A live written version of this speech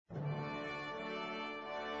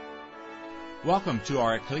Welcome to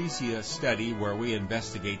our Ecclesia study where we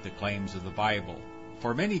investigate the claims of the Bible.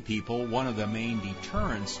 For many people, one of the main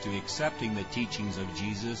deterrents to accepting the teachings of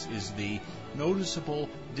Jesus is the noticeable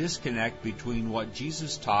disconnect between what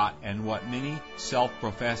Jesus taught and what many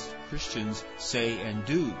self-professed Christians say and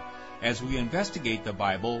do. As we investigate the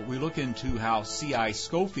Bible, we look into how C.I.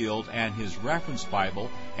 Scofield and his reference Bible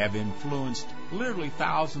have influenced literally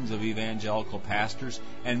thousands of evangelical pastors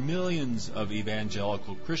and millions of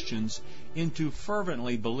evangelical Christians into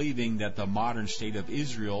fervently believing that the modern state of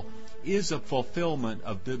Israel is a fulfillment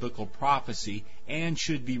of biblical prophecy and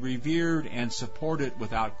should be revered and supported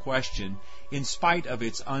without question, in spite of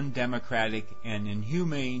its undemocratic and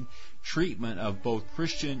inhumane treatment of both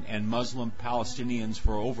Christian and Muslim Palestinians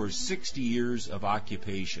for over 60 years of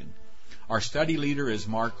occupation. Our study leader is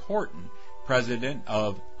Mark Horton, president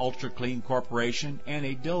of Ultra Clean Corporation and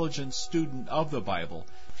a diligent student of the Bible.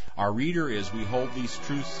 Our reader is We Hold These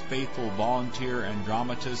Truths faithful volunteer and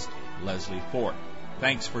dramatist Leslie Fort.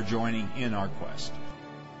 Thanks for joining in our quest.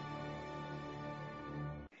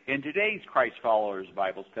 In today's Christ Followers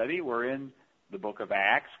Bible study, we're in the book of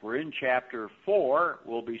Acts. We're in chapter 4.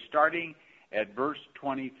 We'll be starting at verse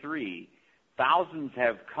 23. Thousands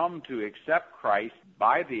have come to accept Christ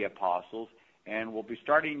by the apostles, and we'll be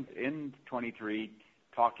starting in 23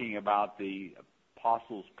 talking about the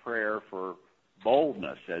apostles' prayer for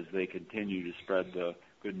boldness as they continue to spread the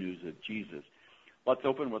good news of Jesus. Let's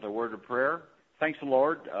open with a word of prayer. Thanks,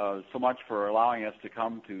 Lord, so much for allowing us to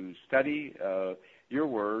come to study your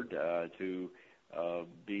word, to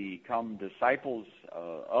become disciples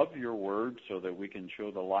of your word so that we can show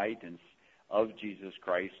the light of Jesus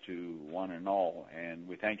Christ to one and all. And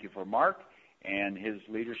we thank you for Mark and his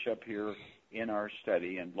leadership here in our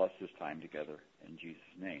study, and bless this time together in Jesus'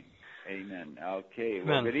 name. Amen. Okay.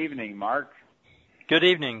 Well, good evening, Mark. Good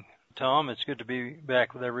evening, Tom. It's good to be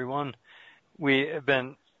back with everyone. We have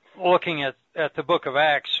been looking at the book of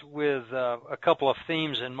Acts with a couple of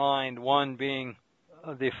themes in mind, one being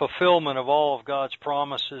the fulfillment of all of God's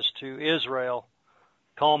promises to Israel,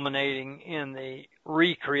 culminating in the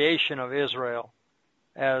recreation of Israel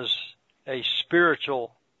as a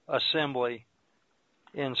spiritual assembly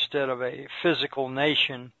instead of a physical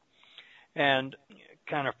nation. And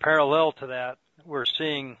kind of parallel to that, we're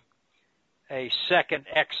seeing a second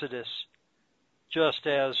Exodus, just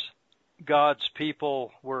as God's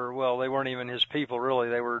people were, well, they weren't even his people really.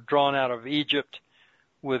 They were drawn out of Egypt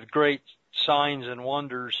with great signs and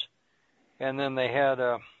wonders, and then they had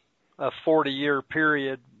a 40-year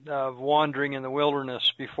period of wandering in the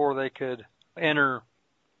wilderness before they could enter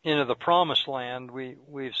into the promised land.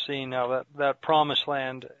 We've seen how that promised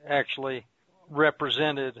land actually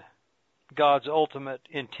represented God's ultimate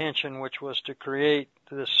intention, which was to create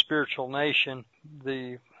this spiritual nation,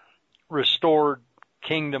 the restored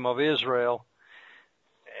kingdom of Israel.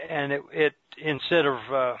 And it instead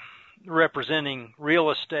of representing real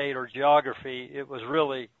estate or geography, it was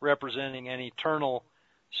really representing an eternal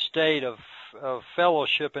state of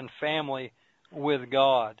fellowship and family with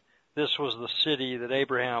God. This was the city that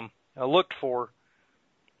Abraham looked for,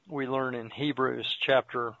 we learn in Hebrews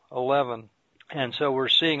chapter 11. And so we're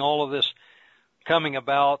seeing all of this coming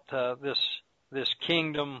about. This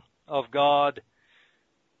kingdom of God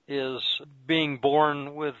is being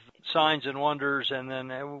born with signs and wonders, and then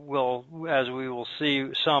as we will see,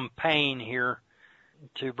 some pain here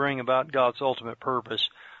to bring about God's ultimate purpose.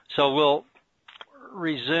 So we'll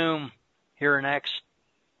resume here in Acts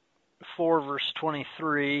 4, verse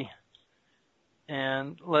 23,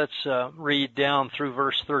 and let's read down through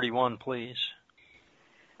verse 31, please.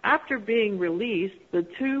 After being released, the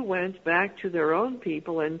two went back to their own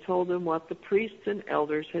people and told them what the priests and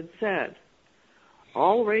elders had said.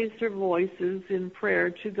 All raised their voices in prayer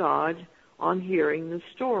to God on hearing the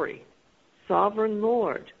story. Sovereign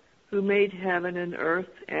Lord, who made heaven and earth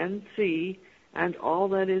and sea and all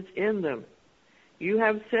that is in them, you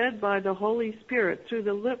have said by the Holy Spirit through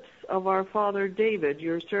the lips of our father David,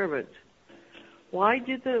 your servant. Why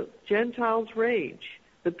did the Gentiles rage?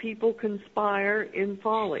 The people conspire in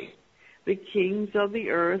folly. The kings of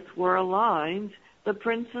the earth were aligned, the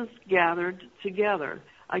princes gathered together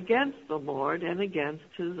against the Lord and against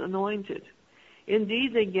his anointed.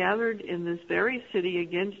 Indeed, they gathered in this very city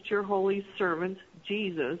against your holy servant,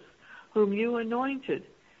 Jesus, whom you anointed,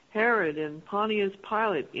 Herod and Pontius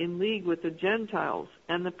Pilate in league with the Gentiles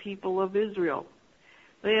and the people of Israel.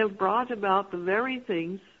 They have brought about the very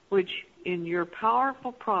things which in your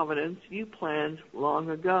powerful providence you planned long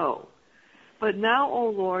ago. But now, O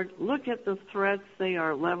Lord, look at the threats they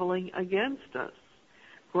are leveling against us.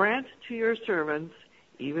 Grant to your servants,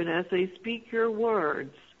 even as they speak your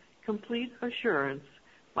words, complete assurance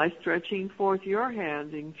by stretching forth your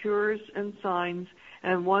hand in cures and signs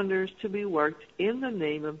and wonders to be worked in the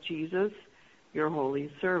name of Jesus, your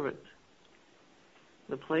holy servant.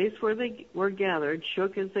 The place where they were gathered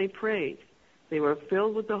shook as they prayed. They were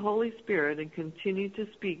filled with the Holy Spirit and continued to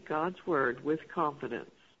speak God's word with confidence.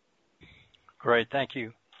 Great, thank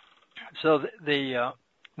you. So the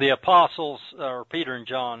apostles, or Peter and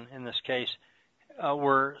John in this case,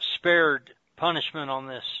 were spared punishment on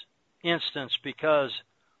this instance because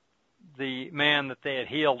the man that they had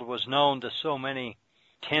healed was known to so many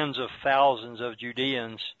tens of thousands of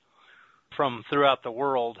Judeans from throughout the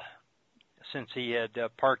world, since he had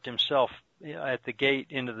parked himself at the gate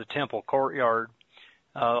into the temple courtyard.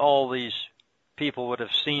 All these people would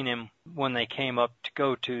have seen him when they came up to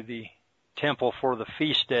go to the temple for the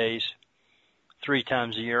feast days 3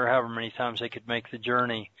 times a year, however many times they could make the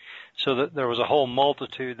journey. So that there was a whole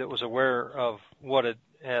multitude that was aware of what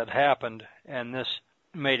had happened, and this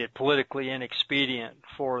made it politically inexpedient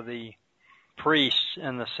for the priests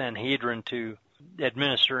and the Sanhedrin to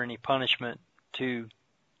administer any punishment to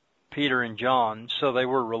Peter and John. So they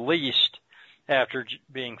were released after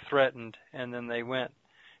being threatened, and then they went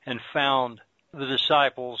and found the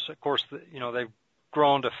disciples. Of course, they've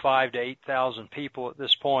grown to 5,000 to 8,000 people at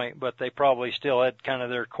this point, but they probably still had kind of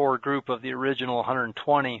their core group of the original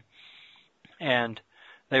 120, and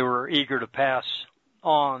they were eager to pass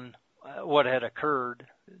on what had occurred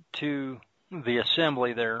to the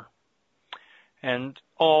assembly there. And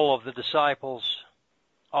all of the disciples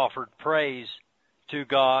offered praise to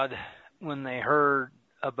God when they heard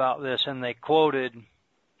about this, and they quoted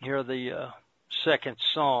here the second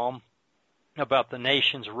psalm about the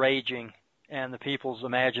nations raging and the people's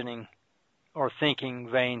imagining or thinking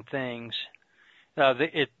vain things.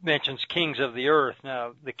 It mentions kings of the earth.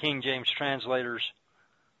 Now, the King James translators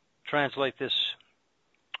translate this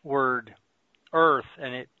word earth,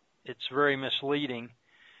 and it's very misleading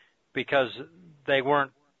because they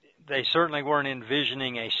certainly weren't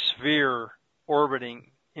envisioning a sphere orbiting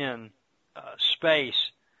in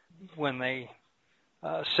space when they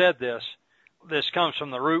said this. This comes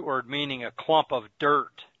from the root word meaning a clump of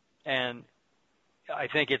dirt, and I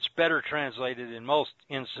think it's better translated in most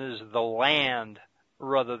instances the land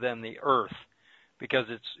rather than the earth, because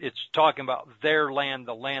it's talking about their land,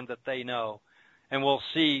 the land that they know. And we'll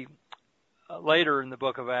see later in the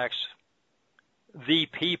book of Acts, the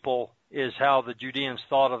people is how the Judeans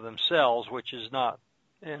thought of themselves, which is not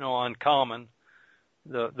uncommon.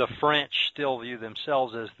 The French still view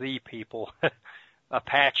themselves as the people.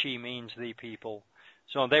 Apache means the people.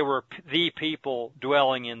 So they were the people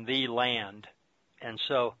dwelling in the land. And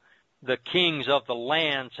so the kings of the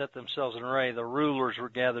land set themselves in array. The rulers were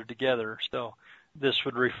gathered together. So this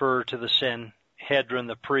would refer to the Sanhedrin,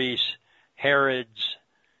 the priests, Herods,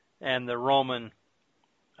 and the Roman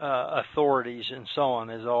authorities and so on,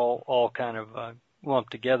 is all kind of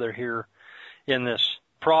lumped together here in this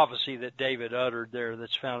prophecy that David uttered there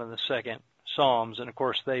that's found in the second Psalms. And of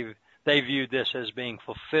course they viewed this as being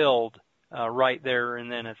fulfilled right there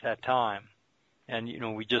and then at that time. And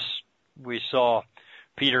we saw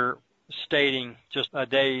Peter stating just a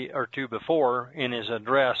day or two before in his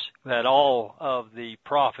address that all of the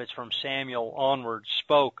prophets from Samuel onward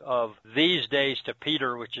spoke of these days to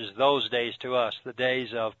Peter, which is those days to us, the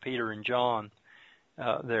days of Peter and John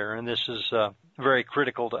there. And this is very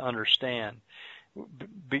critical to understand,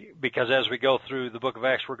 because as we go through the book of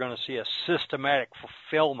Acts, we're going to see a systematic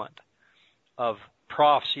fulfillment of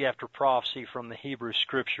prophecy after prophecy from the Hebrew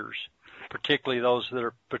Scriptures, particularly those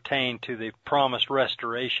that pertain to the promised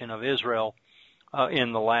restoration of Israel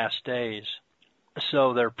in the last days.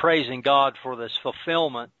 So they're praising God for this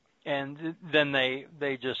fulfillment, and then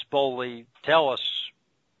they just boldly tell us,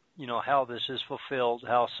 how this is fulfilled,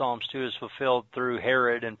 how Psalms 2 is fulfilled through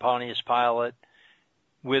Herod and Pontius Pilate,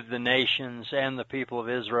 with the nations and the people of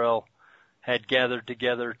Israel had gathered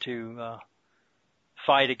together to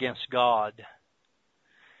fight against God.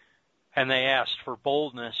 And they asked for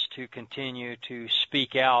boldness to continue to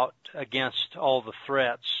speak out against all the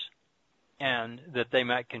threats, and that they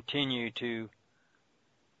might continue to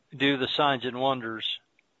do the signs and wonders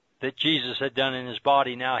that Jesus had done in his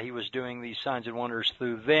body. Now he was doing these signs and wonders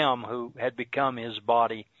through them who had become his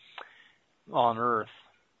body on earth.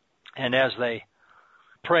 And as they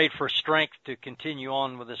prayed for strength to continue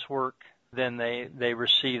on with this work, then they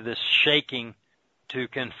received this shaking to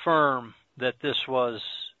confirm that this was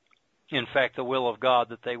in fact the will of God,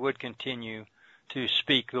 that they would continue to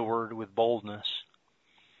speak the word with boldness.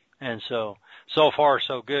 And so far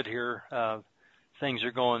so good here. Things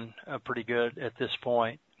are going pretty good at this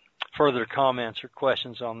point. Further comments or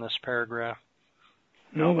questions on this paragraph?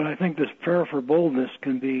 No, but I think this prayer for boldness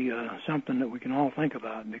can be something that we can all think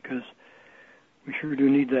about, because we sure do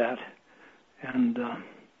need that. And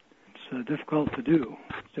it's difficult to do.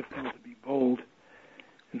 It's difficult to be bold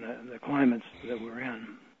in the climates that we're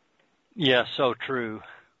in. Yeah, so true.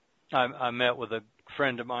 I met with a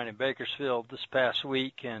friend of mine in Bakersfield this past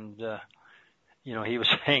week, and he was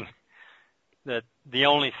saying that the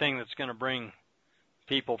only thing that's going to bring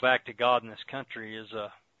people back to God in this country is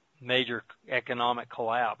a major economic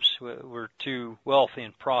collapse. We're too wealthy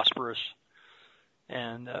and prosperous,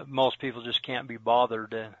 and most people just can't be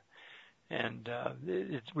bothered. And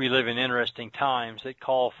we live in interesting times that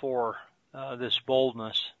call for this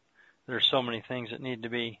boldness. There's so many things that need to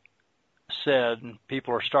be said, and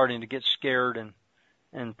people are starting to get scared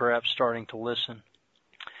and perhaps starting to listen.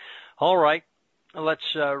 All right,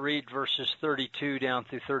 let's read verses 32 down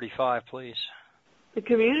through 35, please. The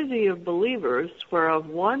community of believers were of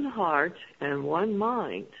one heart and one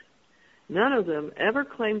mind. None of them ever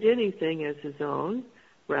claimed anything as his own.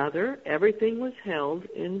 Rather, everything was held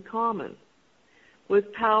in common.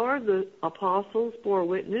 With power, the apostles bore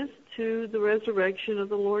witness to the resurrection of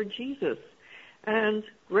the Lord Jesus, and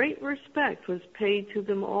great respect was paid to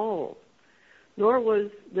them all. Nor was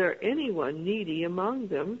there anyone needy among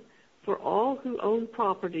them, for all who owned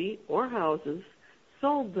property or houses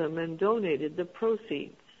sold them and donated the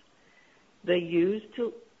proceeds. They used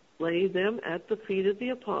to lay them at the feet of the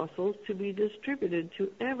apostles to be distributed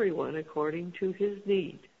to everyone according to his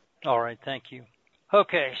need. All right, thank you.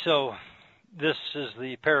 Okay, so this is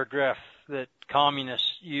the paragraph that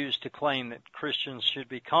communists use to claim that Christians should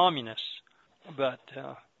be communists. But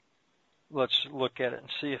let's look at it and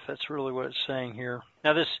see if that's really what it's saying here.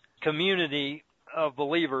 Now, this community of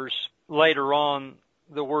believers, later on,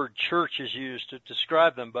 the word church is used to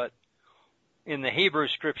describe them, but in the Hebrew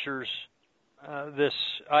scriptures, this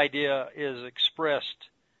idea is expressed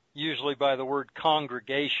usually by the word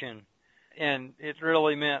congregation, and it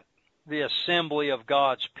really meant the assembly of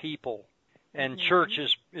God's people. And church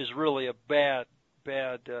is really a bad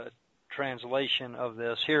translation of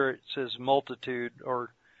this. Here it says multitude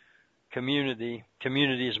or community.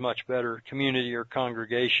 Community is much better, community or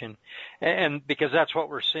congregation. And because that's what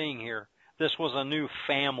we're seeing here. This was a new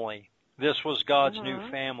family. This was God's new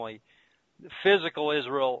family. Physical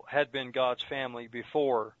Israel had been God's family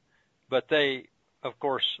before, but they, of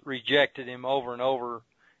course, rejected him over and over,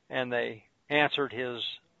 and they answered his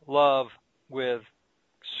love with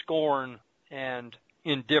scorn and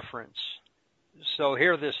indifference. So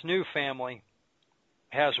here this new family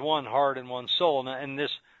has one heart and one soul, and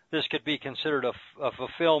this could be considered a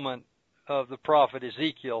fulfillment of the prophet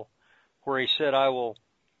Ezekiel, where he said, I will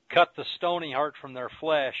cut the stony heart from their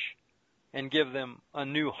flesh and give them a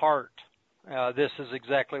new heart. This is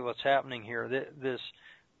exactly what's happening here. This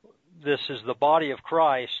is the body of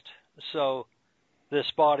Christ, so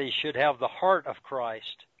this body should have the heart of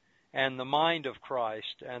Christ and the mind of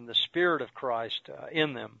Christ and the Spirit of Christ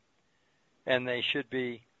in them, and they should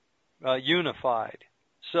be unified.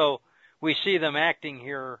 So we see them acting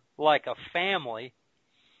here like a family,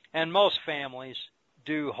 and most families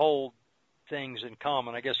do hold things in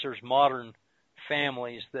common. I guess there's modern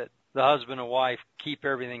families that the husband and wife keep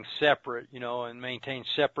everything separate, and maintain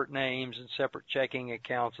separate names and separate checking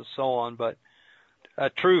accounts and so on, but a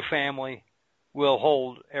true family will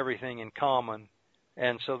hold everything in common.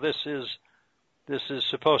 And so this is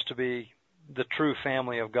supposed to be the true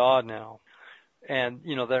family of God now. And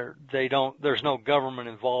there's no government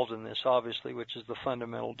involved in this, obviously, which is the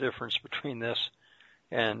fundamental difference between this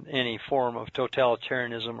and any form of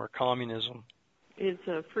totalitarianism or communism. It's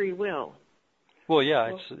a free will. Well,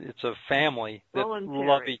 yeah, it's a family that voluntary.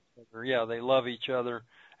 Love each other. Yeah, they love each other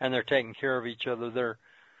and they're taking care of each other.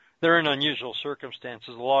 They're in unusual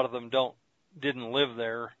circumstances. A lot of them didn't live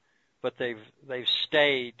there, but they've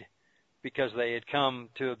stayed because they had come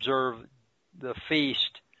to observe the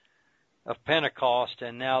feast of Pentecost,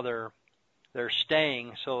 and now they're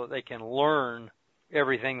staying so that they can learn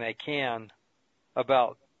everything they can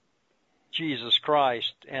about Jesus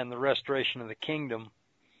Christ and the restoration of the kingdom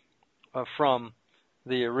from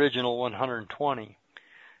the original 120.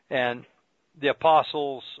 And the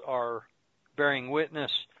apostles are bearing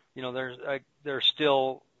witness. There's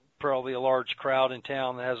still probably a large crowd in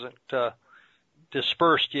town that hasn't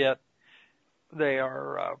dispersed yet. They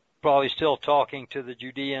are probably still talking to the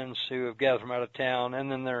Judeans who have gathered from out of town,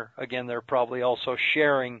 and then they're probably also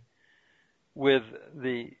sharing with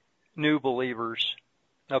the new believers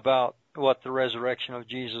about what the resurrection of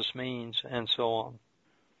Jesus means and so on.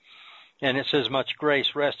 And it says much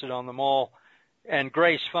grace rested on them all. And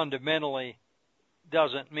grace fundamentally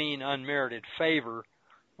doesn't mean unmerited favor,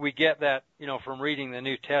 we get that, from reading the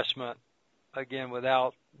New Testament, again,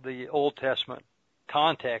 without the Old Testament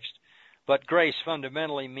context. But grace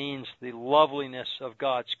fundamentally means the loveliness of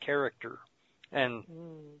God's character. And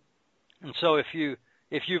so if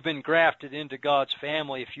you've been grafted into God's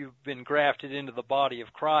family, if you've been grafted into the body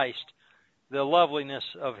of Christ, the loveliness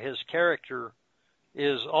of his character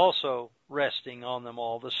is also resting on them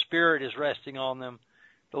all. The Spirit is resting on them,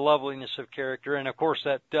 the loveliness of character. And, of course,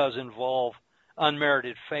 that does involve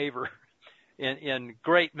unmerited favor in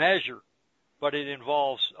great measure, but it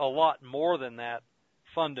involves a lot more than that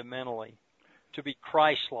fundamentally, to be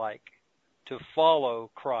Christ-like, to follow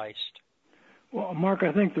Christ. Well, Mark,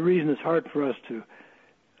 I think the reason it's hard for us to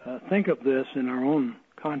think of this in our own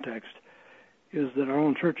context is that our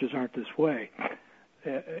own churches aren't this way.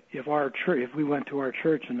 If we went to our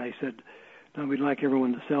church and they said, "No, we'd like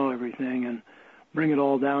everyone to sell everything and bring it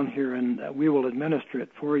all down here, and we will administer it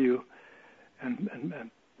for you, and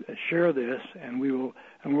share this, and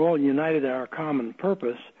we're all united in our common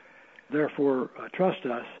purpose. Therefore, trust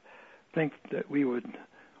us." Think that we would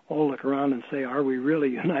all look around and say, "Are we really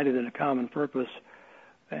united in a common purpose?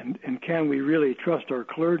 And can we really trust our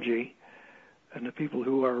clergy and the people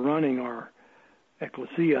who are running our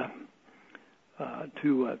ecclesia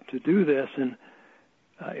to do this?" And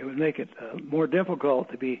it would make it more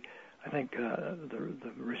difficult to be. I think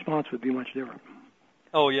the response would be much different.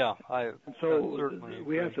 Oh yeah, so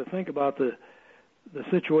we have to think about the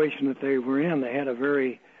situation that they were in. They had a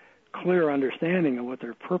very clear understanding of what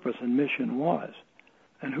their purpose and mission was,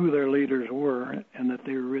 and who their leaders were, and that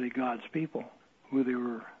they were really God's people, who they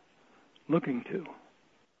were looking to.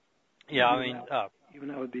 Yeah, I mean, even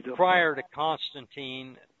that would be difficult. Prior to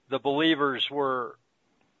Constantine, the believers were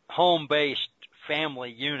home-based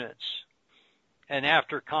family units, and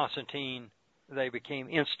after Constantine, they became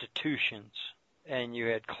institutions, and you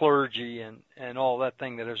had clergy and all that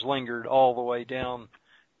thing that has lingered all the way down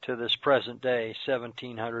to this present day,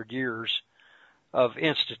 1,700 years of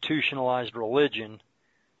institutionalized religion,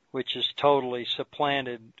 which has totally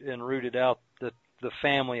supplanted and rooted out the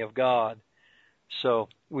family of God. So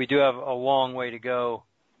we do have a long way to go.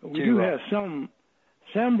 We do have some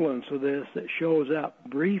semblance of this that shows up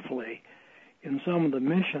briefly in some of the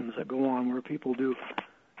missions that go on, where people do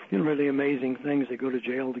really amazing things. They go to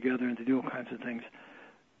jail together and they do all kinds of things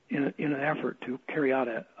in an effort to carry out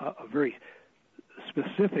a very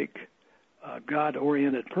specific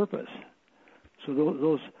God-oriented purpose. So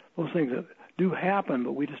those things that do happen,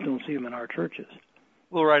 but we just don't see them in our churches.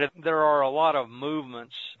 Well, right. There are a lot of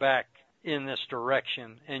movements back in this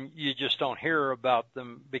direction, and you just don't hear about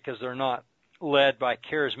them because they're not led by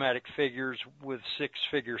charismatic figures with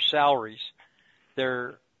six-figure salaries.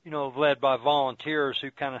 They're, led by volunteers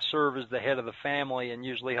who kind of serve as the head of the family and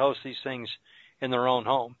usually host these things in their own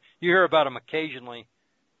home. You hear about them occasionally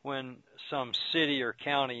when some city or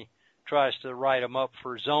county tries to write them up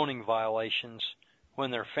for zoning violations when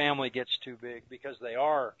their family gets too big, because they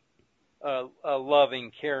are a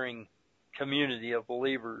loving, caring community of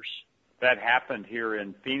believers. That happened here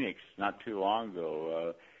in Phoenix not too long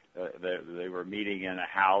ago. They were meeting in a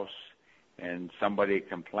house, and somebody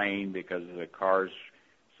complained because the cars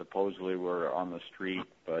supposedly were on the street,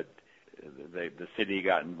 but the city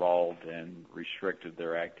got involved and restricted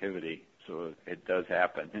their activity. So it does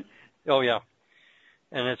happen. Oh, yeah.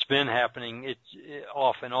 And it's been happening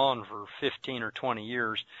off and on for 15 or 20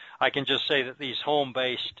 years. I can just say that these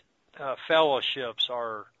home-based fellowships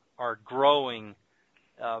are growing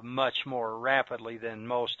much more rapidly than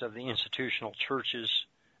most of the institutional churches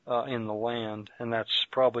in the land, and that's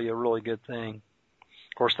probably a really good thing.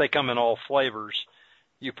 Of course, they come in all flavors.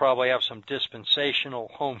 You probably have some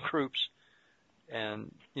dispensational home groups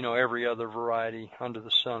and, every other variety under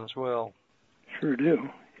the sun as well. Sure do.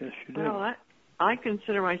 Yes, you do. Well, I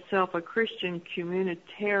consider myself a Christian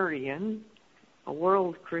communitarian, a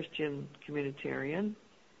world Christian communitarian.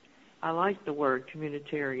 I like the word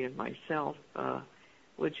communitarian myself,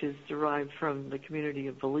 which is derived from the community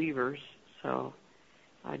of believers. So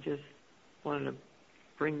I just wanted to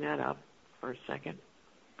bring that up for a second.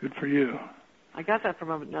 Good for you. I got that from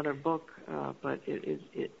another book, but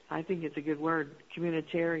I think it's a good word,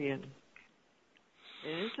 communitarian.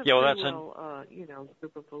 And it's a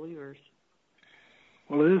group of believers.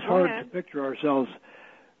 Well, it is hard to picture ourselves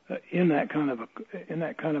in that kind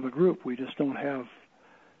of a group. We just don't have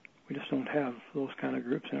those kind of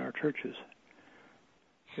groups in our churches.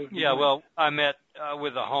 Yeah, well, I met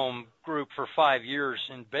with a home group for 5 years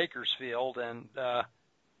in Bakersfield, and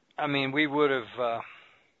we would have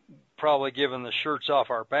probably given the shirts off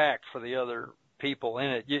our back for the other people in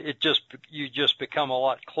it. You just become a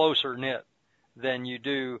lot closer knit than you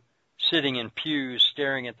do sitting in pews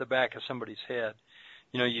staring at the back of somebody's head.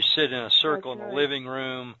 You sit in a circle in the living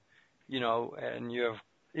room, and you have,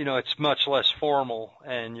 it's much less formal,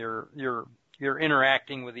 and you're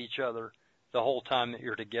interacting with each other the whole time that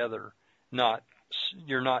you're together.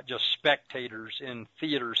 You're not just spectators in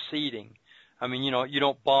theater seating. I mean, you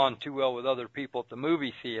don't bond too well with other people at the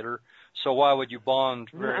movie theater, so why would you bond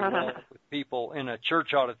very well with people in a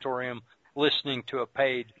church auditorium listening to a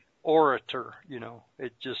paid orator?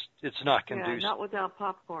 It's not conducive. Yeah, not without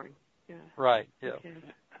popcorn. Yeah. Right, yeah. Okay.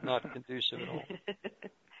 Not conducive at all.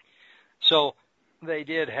 So they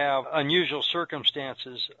did have unusual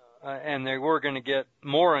circumstances, and they were going to get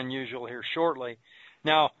more unusual here shortly.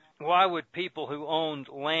 Now, why would people who owned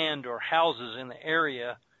land or houses in the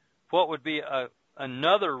area, what would be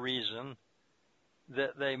another reason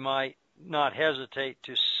that they might not hesitate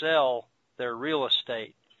to sell their real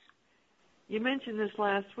estate? You mentioned this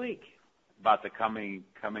last week. About the coming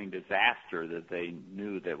disaster that they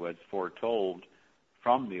knew that was foretold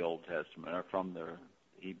from the Old Testament or from the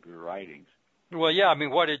Hebrew writings. Well, yeah, I mean,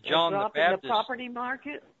 what did John the Baptist... the property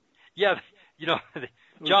market? Yeah,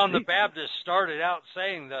 John the Baptist started out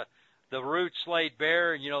saying the roots laid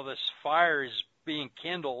bare, this fire is being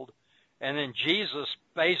kindled, and then Jesus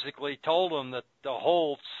basically told them that the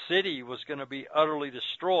whole city was going to be utterly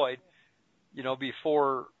destroyed,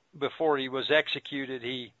 before he was executed.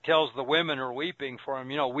 He tells the women who are weeping for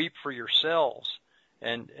him, weep for yourselves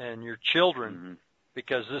and your children,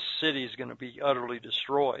 because this city is going to be utterly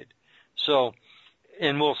destroyed. So,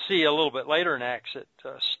 and we'll see a little bit later in Acts that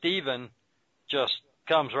Stephen just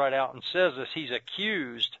comes right out and says this. He's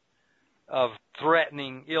accused of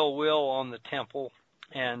threatening ill will on the temple,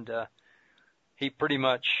 and he pretty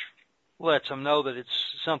much lets them know that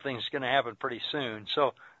something's going to happen pretty soon.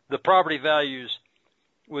 So the property values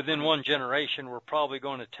within one generation were probably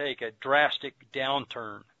going to take a drastic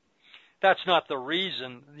downturn. That's not the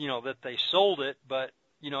reason, that they sold it, but,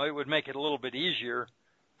 it would make it a little bit easier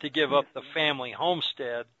to give up the family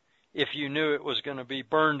homestead if you knew it was going to be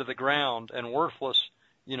burned to the ground and worthless,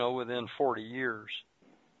 within 40 years.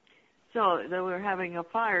 So they were having a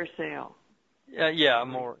fire sale.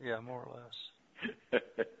 More or less.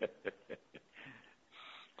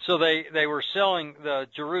 So they were selling the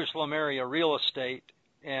Jerusalem area real estate,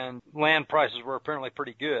 and land prices were apparently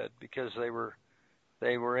pretty good because they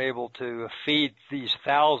were able to feed these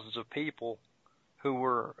thousands of people who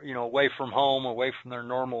were, away from home, away from their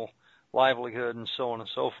normal livelihood, and so on and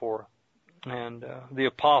so forth. And the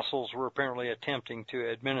apostles were apparently attempting to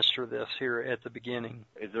administer this here at the beginning.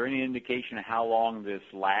 Is there any indication of how long this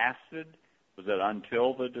lasted? Was it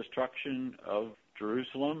until the destruction of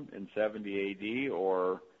Jerusalem in 70 A.D.,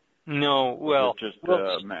 or no? Well, was it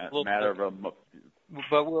just a matter of a...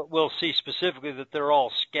 But we'll see specifically that they're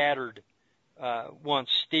all scattered once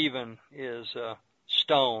Stephen is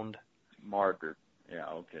stoned. Martyred. Yeah,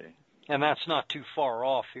 okay. And that's not too far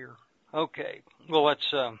off here. Okay. Well,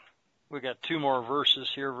 let's... we got two more verses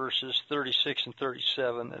here, verses 36 and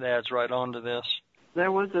 37, that adds right on to this.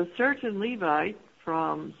 There was a certain Levite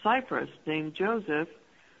from Cyprus named Joseph,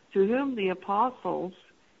 to whom the apostles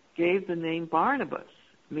gave the name Barnabas,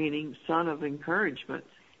 meaning son of encouragement.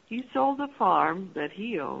 He sold a farm that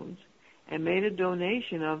he owned and made a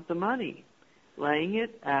donation of the money, laying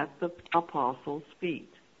it at the apostles'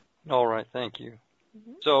 feet. All right, thank you.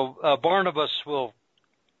 Mm-hmm. So Barnabas will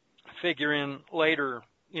figure in later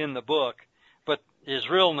in the book, but his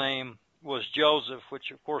real name was Joseph,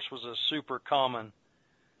 which of course was a super common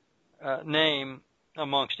name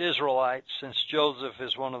amongst Israelites, since Joseph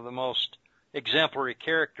is one of the most exemplary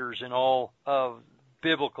characters in all of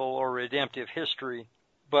biblical or redemptive history.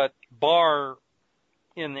 But Bar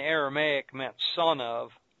in the Aramaic meant son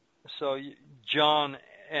of, so John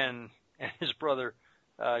and his brother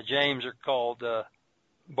James are called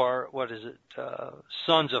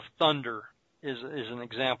sons of thunder is an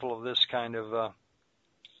example of this kind of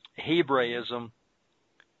Hebraism,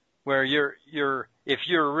 where if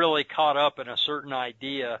you're really caught up in a certain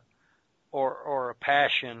idea or a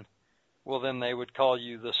passion, well, then they would call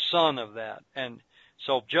you the son of that. And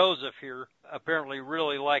so Joseph here apparently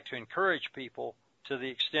really liked to encourage people, to the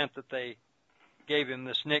extent that they gave him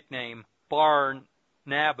this nickname.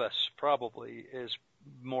 Barnabas probably is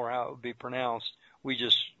more how it would be pronounced. We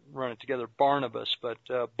just run it together, Barnabas, but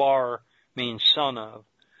Bar means son of.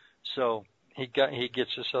 So he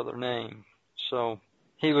gets this other name. So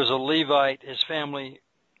he was a Levite. His family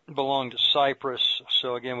belonged to Cyprus.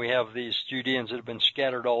 So again, we have these Judeans that have been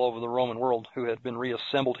scattered all over the Roman world who had been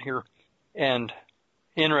reassembled here. And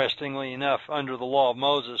interestingly enough, under the law of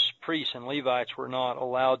Moses, priests and Levites were not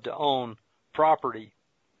allowed to own property.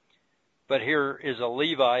 But here is a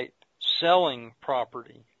Levite selling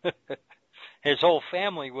property. His whole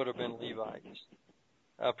family would have been Levites,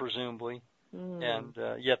 presumably, and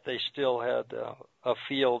yet they still had a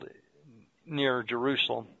field near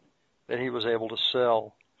Jerusalem that he was able to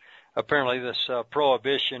sell. Apparently this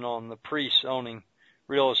prohibition on the priests owning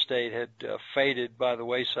real estate had faded by the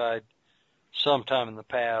wayside sometime in the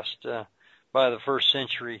past. By the first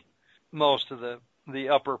century, most of the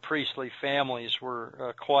upper priestly families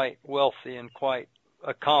were quite wealthy and quite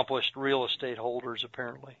accomplished real estate holders,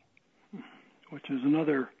 apparently. Which is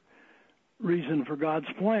another reason for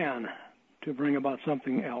God's plan to bring about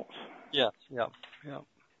something else. Yes, yeah.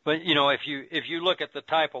 But if you look at the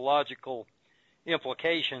typological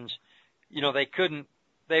implications,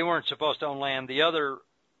 they weren't supposed to own land. The other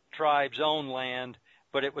tribes owned land,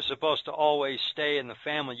 but it was supposed to always stay in the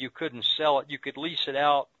family. You couldn't sell it. You could lease it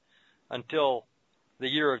out until the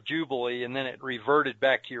year of Jubilee, and then it reverted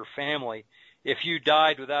back to your family. If you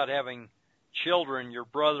died without having children, your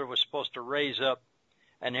brother was supposed to raise up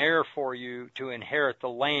an heir for you to inherit the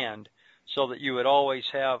land, so that you would always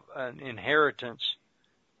have an inheritance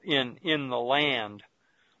in the land.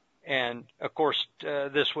 And of course,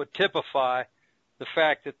 this would typify the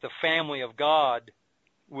fact that the family of God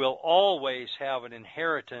will always have an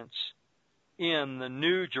inheritance in the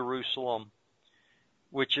New Jerusalem,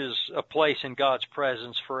 which is a place in God's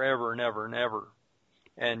presence forever and ever and ever.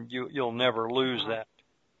 And you'll never lose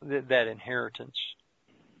that inheritance.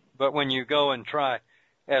 But when you go and try,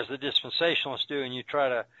 as the dispensationalists do, and you try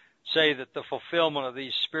to say that the fulfillment of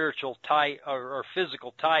these spiritual type or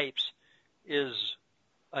physical types is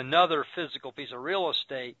another physical piece of real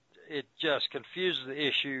estate, it just confuses the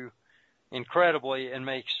issue incredibly and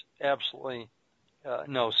makes absolutely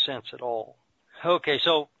no sense at all. Okay,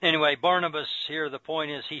 so anyway, Barnabas here, the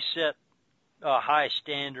point is he set a high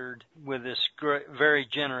standard with this very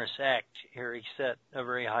generous act here. He set a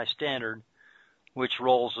very high standard, which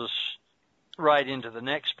rolls us right into the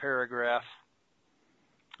next paragraph,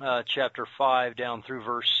 chapter 5 down through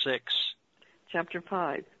verse 6. Chapter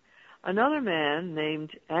 5. Another man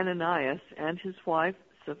named Ananias and his wife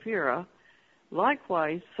Sapphira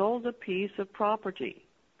likewise sold a piece of property.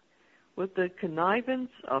 With the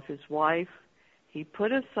connivance of his wife, he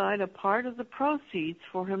put aside a part of the proceeds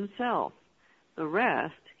for himself. The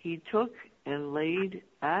rest he took and laid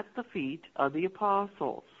at the feet of the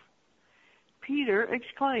apostles. Peter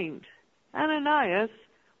exclaimed, Ananias,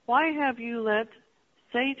 why have you let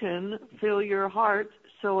Satan fill your heart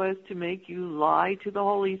so as to make you lie to the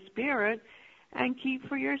Holy Spirit and keep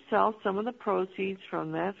for yourself some of the proceeds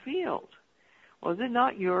from that field? Was it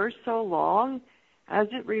not yours so long as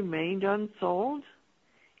it remained unsold?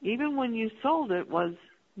 Even when you sold it, was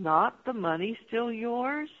not the money still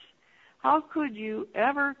yours? How could you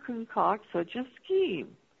ever concoct such a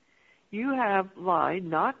scheme? You have lied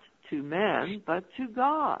not to men, but to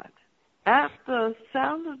God. At the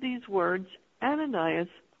sound of these words, Ananias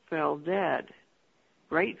fell dead.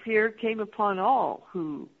 Great fear came upon all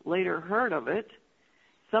who later heard of it.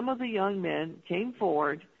 Some of the young men came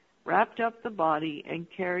forward, wrapped up the body, and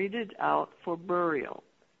carried it out for burial.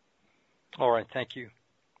 All right, thank you.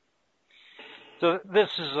 So this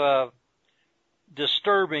is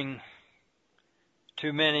disturbing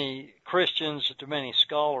to many Christians, to many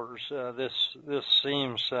scholars. This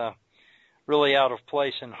seems really out of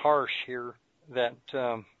place and harsh here, that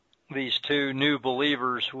these two new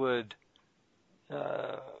believers would,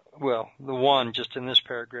 the one just in this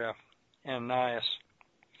paragraph, Ananias,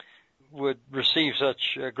 would receive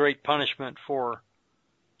such a great punishment for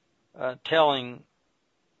telling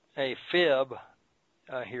a fib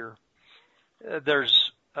here.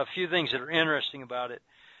 There's a few things that are interesting about it.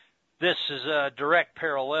 This is a direct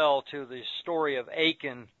parallel to the story of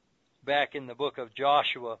Achan back in the book of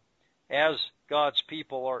Joshua. As God's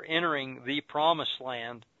people are entering the promised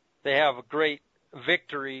land, they have a great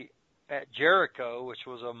victory at Jericho, which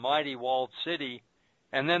was a mighty walled city,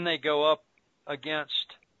 and then they go up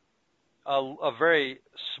against a very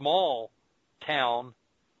small town,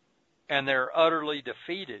 and they're utterly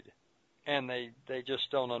defeated, and they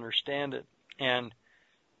just don't understand it. And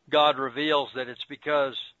God reveals that it's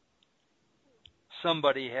because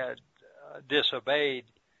somebody had disobeyed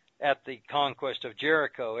at the conquest of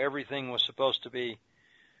Jericho. Everything was supposed to be,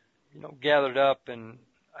 gathered up, and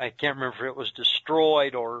I can't remember if it was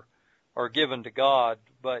destroyed or given to God.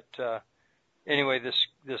 But anyway,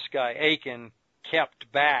 this guy Achan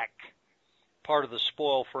kept back part of the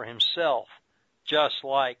spoil for himself, just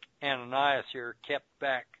like Ananias here kept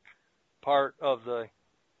back part of the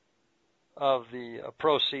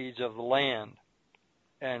proceeds of the land.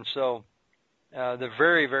 And so they're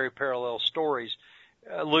very, very parallel stories.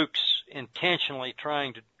 Luke's intentionally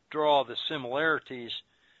trying to draw the similarities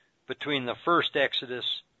between the first Exodus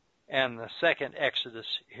and the second Exodus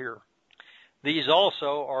here. These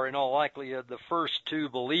also are in all likelihood the first two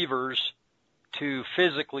believers to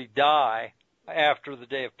physically die after the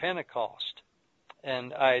day of Pentecost.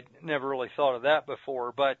 And I'd never really thought of that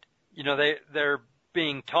before, but, they're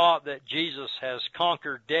being taught that Jesus has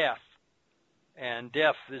conquered death, and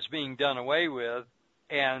death is being done away with,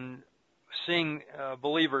 and seeing a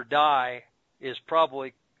believer die is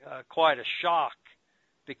probably quite a shock,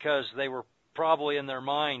 because they were probably in their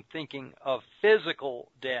mind thinking of physical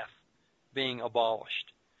death being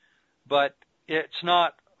abolished. But it's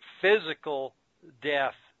not physical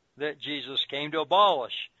death that Jesus came to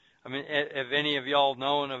abolish. I mean, have any of y'all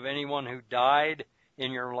known of anyone who died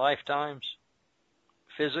in your lifetimes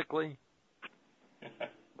physically?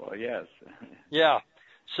 Well, yes. Yeah.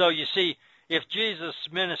 So you see, if Jesus'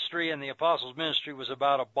 ministry and the apostles' ministry was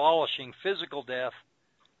about abolishing physical death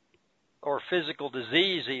or physical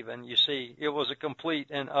disease even, you see, it was a complete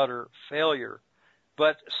and utter failure.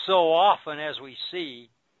 But so often as we see,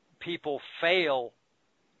 people fail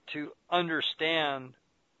to understand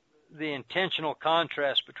the intentional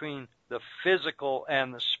contrast between the physical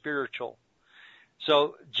and the spiritual.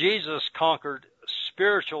 So Jesus conquered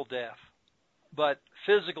spiritual death, but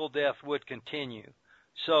physical death would continue.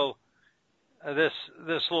 So this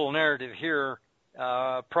little narrative here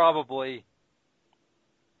probably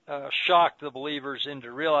shocked the believers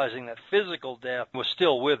into realizing that physical death was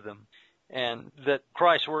still with them, and that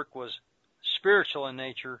Christ's work was spiritual in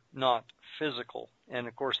nature, not physical. And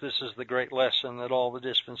of course, this is the great lesson that all the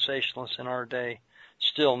dispensationalists in our day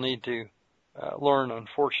still need to learn,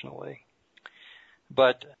 unfortunately.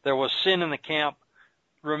 But there was sin in the camp.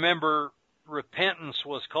 Remember, repentance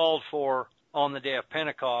was called for on the day of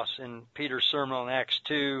Pentecost in Peter's sermon on Acts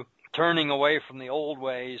 2, turning away from the old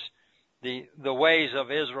ways. The ways of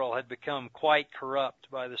Israel had become quite corrupt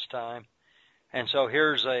by this time. And so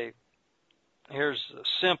here's a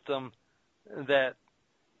symptom that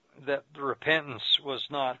the repentance was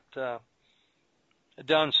not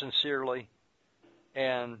done sincerely,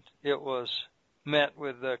 and it was met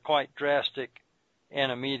with quite drastic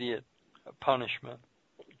and immediate punishment.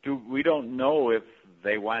 We don't know if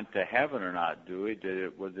they went to heaven or not, do we?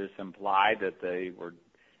 Was this imply that they were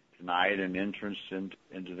denied an entrance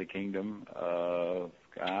into the kingdom of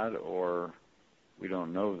God, or we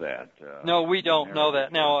don't know that? No, we don't know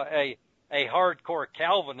that. Now, a hardcore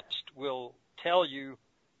Calvinist will tell you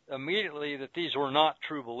immediately that these were not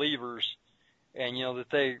true believers, and that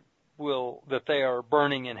they are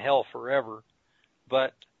burning in hell forever.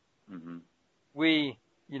 But we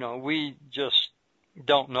just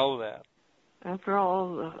don't know that. After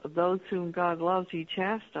all, those whom God loves, He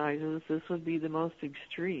chastises. This would be the most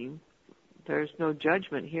extreme. There's no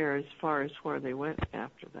judgment here as far as where they went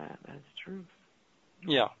after that. That's true.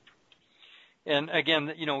 Yeah. And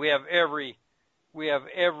again, we have every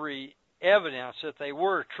evidence that they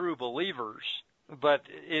were true believers, but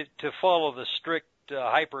to follow the strict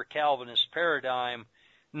hyper-Calvinist paradigm,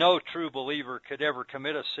 no true believer could ever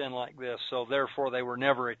commit a sin like this, so therefore they were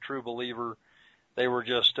never a true believer. They were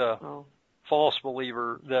just a false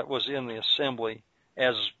believer that was in the assembly,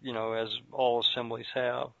 as all assemblies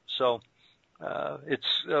have. So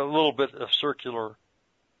it's a little bit of circular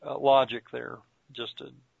logic there.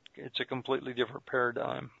 It's a completely different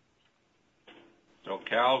paradigm. So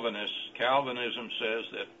Calvinism says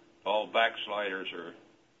that all backsliders are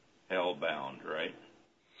hell-bound, right?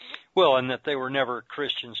 Well, and that they were never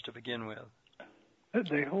Christians to begin with.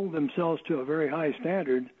 They hold themselves to a very high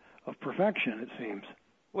standard of perfection, it seems.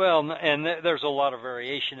 Well, and there's a lot of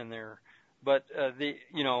variation in there, but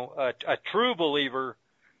a true believer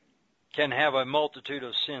can have a multitude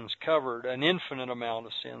of sins covered, an infinite amount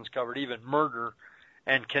of sins covered, even murder,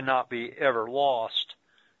 and cannot be ever lost.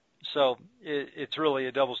 So it's really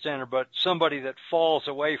a double standard. But somebody that falls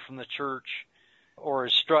away from the church or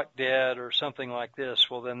is struck dead or something like this,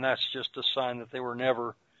 well, then that's just a sign that they were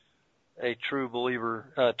never a true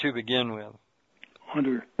believer to begin with.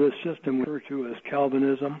 Under this system we refer to as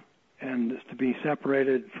Calvinism, and it's to be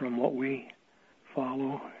separated from what we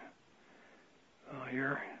follow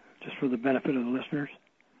here, just for the benefit of the listeners.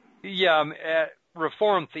 Yeah,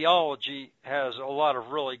 Reformed theology has a lot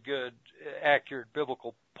of really good, accurate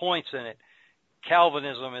biblical points in it.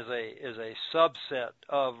 Calvinism is a subset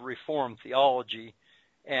of Reformed theology,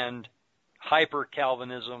 and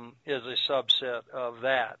hyper-Calvinism is a subset of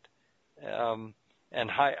that.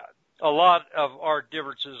 A lot of our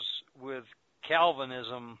differences with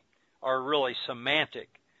Calvinism are really semantic,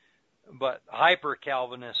 but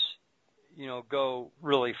hyper-Calvinists, go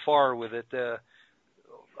really far with it.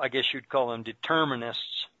 I guess you'd call them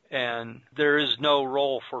determinists, And there is no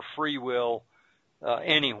role for free will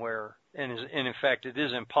anywhere. And in fact, it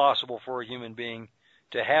is impossible for a human being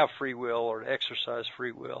to have free will or to exercise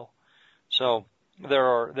free will. So there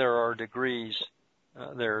are degrees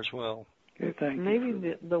there as well. Okay, thank you.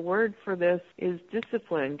 Maybe the word for this is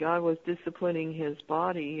discipline. God was disciplining his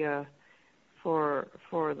body for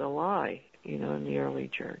the lie, in the early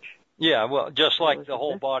church. Yeah, well, just like the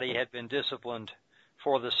whole body had been disciplined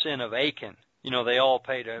for the sin of Achan. They all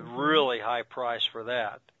paid a really high price for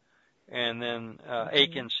that. And then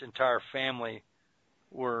Achan's entire family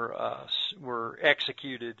were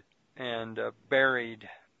executed and buried,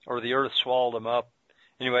 or the earth swallowed them up.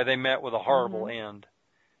 Anyway, they met with a horrible end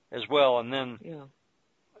as well. And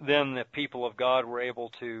then the people of God were able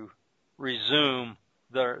to resume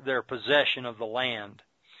their possession of the land.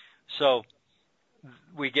 So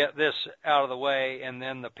we get this out of the way, and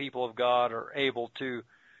then the people of God are able to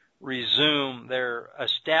resume their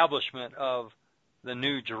establishment of the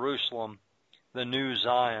new Jerusalem, the new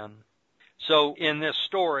Zion. So in this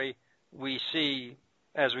story, we see,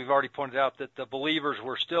 as we've already pointed out, that the believers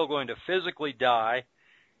were still going to physically die,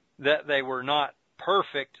 that they were not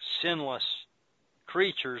perfect, sinless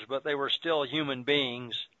creatures, but they were still human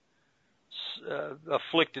beings,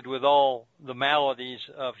 afflicted with all the maladies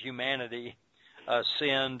of humanity,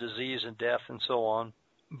 sin, disease, and death, and so on.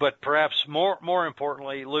 But perhaps more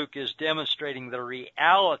importantly, Luke is demonstrating the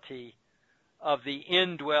reality of the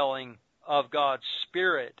indwelling of God's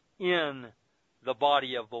Spirit in the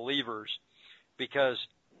body of believers, because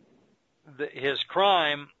his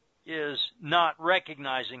crime is not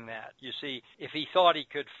recognizing that. You see, if he thought he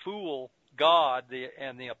could fool God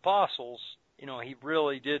and the apostles, he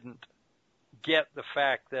really didn't get the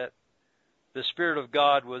fact that the Spirit of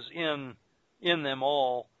God was in them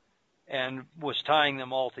all and was tying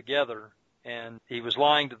them all together. And he was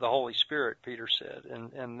lying to the Holy Spirit, Peter said,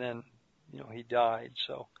 and then he died.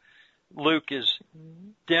 So Luke is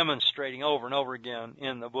demonstrating over and over again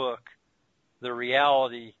in the book the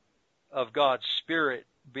reality of God's Spirit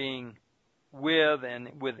being with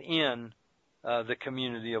and within the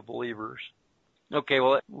community of believers. Okay,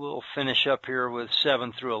 well, we'll finish up here with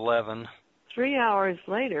 7 through 11. 3 hours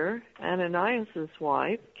later, Ananias'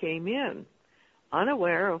 wife came in,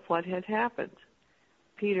 unaware of what had happened.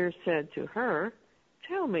 Peter said to her,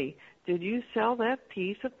 "Tell me, did you sell that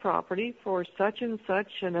piece of property for such and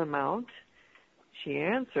such an amount?" She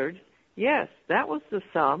answered, "Yes, that was the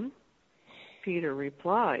sum." Peter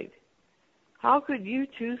replied, "How could you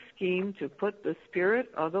two scheme to put the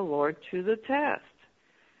Spirit of the Lord to the test?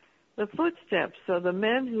 The footsteps of the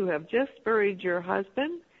men who have just buried your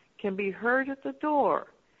husband can be heard at the door.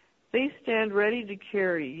 They stand ready to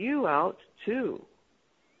carry you out, too."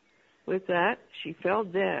 With that, she fell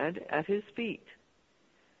dead at his feet.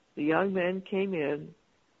 The young men came in,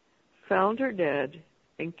 found her dead,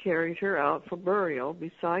 and carried her out for burial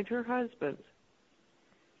beside her husband.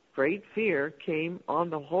 Great fear came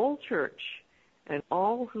on the whole church and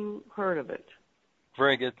all who heard of it.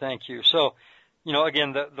 Very good, thank you. So,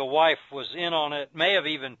 again, the wife was in on it, may have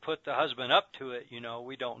even put the husband up to it,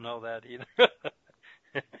 we don't know that either.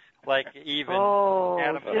 Like even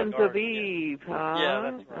Adam sins of Eve, huh? Yeah,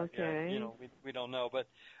 that's right. Okay. Yeah, we don't know, but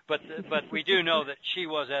we do know that she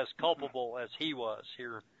was as culpable as he was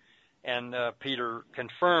here, and Peter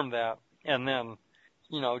confirmed that, and then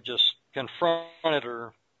just confronted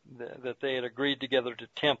her that they had agreed together to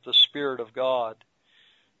tempt the Spirit of God.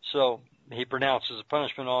 So he pronounces a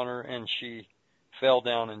punishment on her, and she fell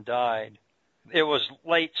down and died. It was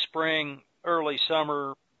late spring, early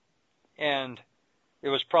summer, and it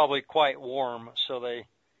was probably quite warm, so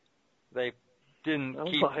they didn't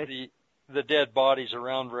keep the dead bodies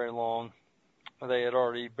around very long. They had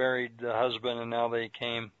already buried the husband, and now they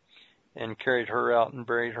came and carried her out and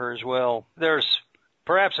buried her as well. There's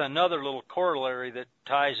perhaps another little corollary that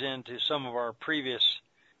ties into some of our previous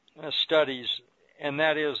studies, and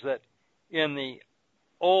that is that in the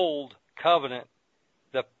Old Covenant,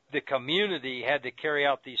 the community had to carry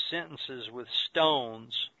out these sentences with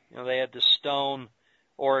stones. They had to stone,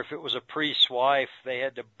 or if it was a priest's wife, they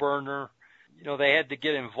had to burn her. They had to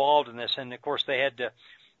get involved in this, and of course they had to,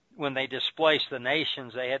 when they displaced the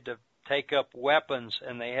nations, they had to take up weapons,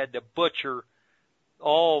 and they had to butcher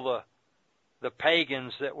all the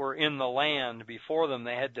pagans that were in the land before them.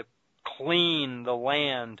 They had to clean the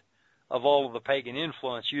land of all of the pagan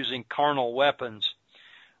influence using carnal weapons.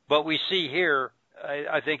 But we see here,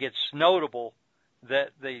 I think it's notable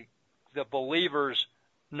that the believers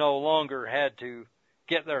no longer had to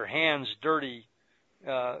get their hands dirty,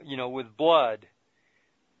 with blood.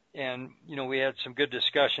 And, we had some good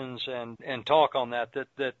discussions and talk on that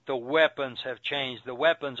the weapons have changed. The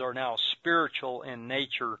weapons are now spiritual in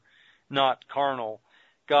nature, not carnal.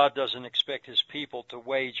 God doesn't expect his people to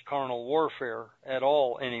wage carnal warfare at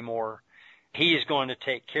all anymore. He is going to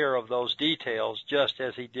take care of those details just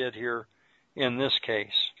as he did here in this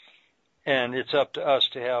case. And it's up to us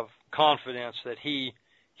to have confidence that he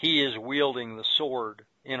is wielding the sword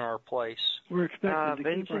in our place. We're expected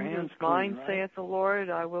to keep our hands clean, mine, right? saith the Lord,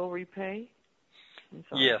 I will repay.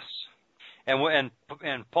 Yes. And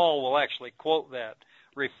Paul will actually quote that,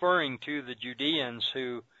 referring to the Judeans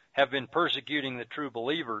who have been persecuting the true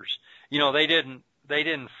believers. They didn't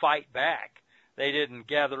fight back. They didn't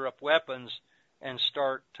gather up weapons and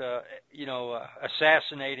start,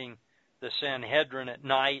 assassinating the Sanhedrin at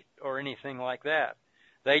night or anything like that.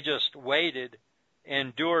 They just waited,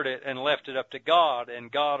 endured it, and left it up to God.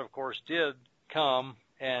 And God, of course, did come,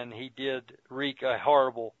 and he did wreak a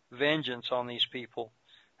horrible vengeance on these people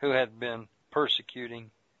who had been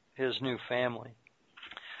persecuting his new family.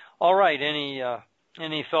 All right, any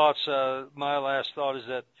thoughts? My last thought is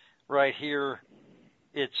that right here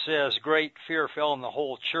it says, great fear fell on the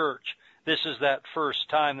whole church. This is that first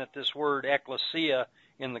time that this word ecclesia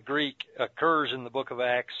in the Greek occurs in the book of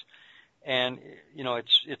Acts. And,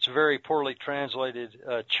 it's very poorly translated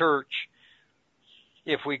church.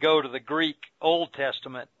 If we go to the Greek Old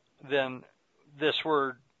Testament, then this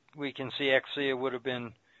word, we can see ecclesia would have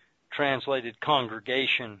been translated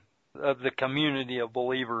congregation of the community of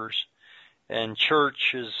believers. And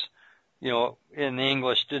church is, in the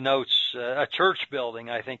English denotes a church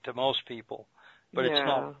building, I think, to most people. But it's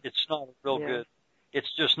not a real good,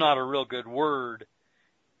 it's just not a real good word.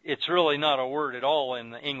 It's really not a word at all in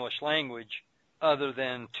the English language other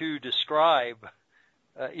than to describe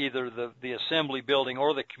either the assembly building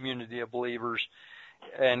or the community of believers.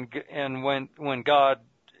 And when God,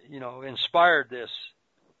 inspired this,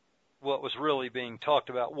 what was really being talked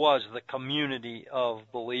about was the community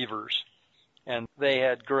of believers. And they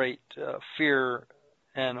had great fear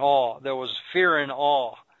and awe. There was fear and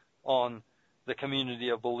awe on the community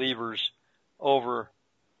of believers over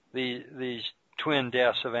these twin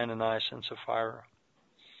deaths of Ananias and Sapphira.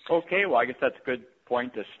 Okay, well, I guess that's a good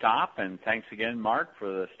point to stop. And thanks again, Mark, for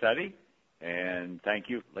the study. And thank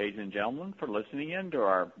you, ladies and gentlemen, for listening in to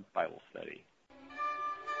our Bible study.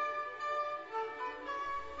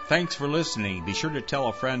 Thanks for listening. Be sure to tell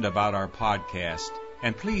a friend about our podcast.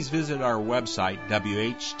 And please visit our website,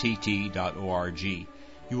 whtt.org.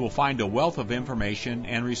 You will find a wealth of information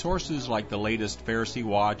and resources like the latest Pharisee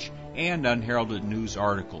Watch and Unheralded News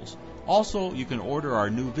articles. Also, you can order our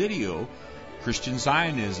new video, Christian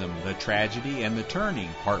Zionism, The Tragedy and the Turning,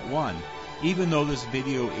 Part 1. Even though this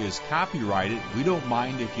video is copyrighted, we don't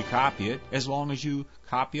mind if you copy it as long as you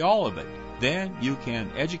copy all of it. Then you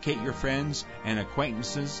can educate your friends and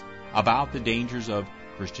acquaintances about the dangers of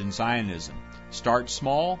Christian Zionism. Start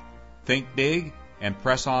small, think big, and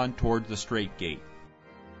press on toward the straight gate.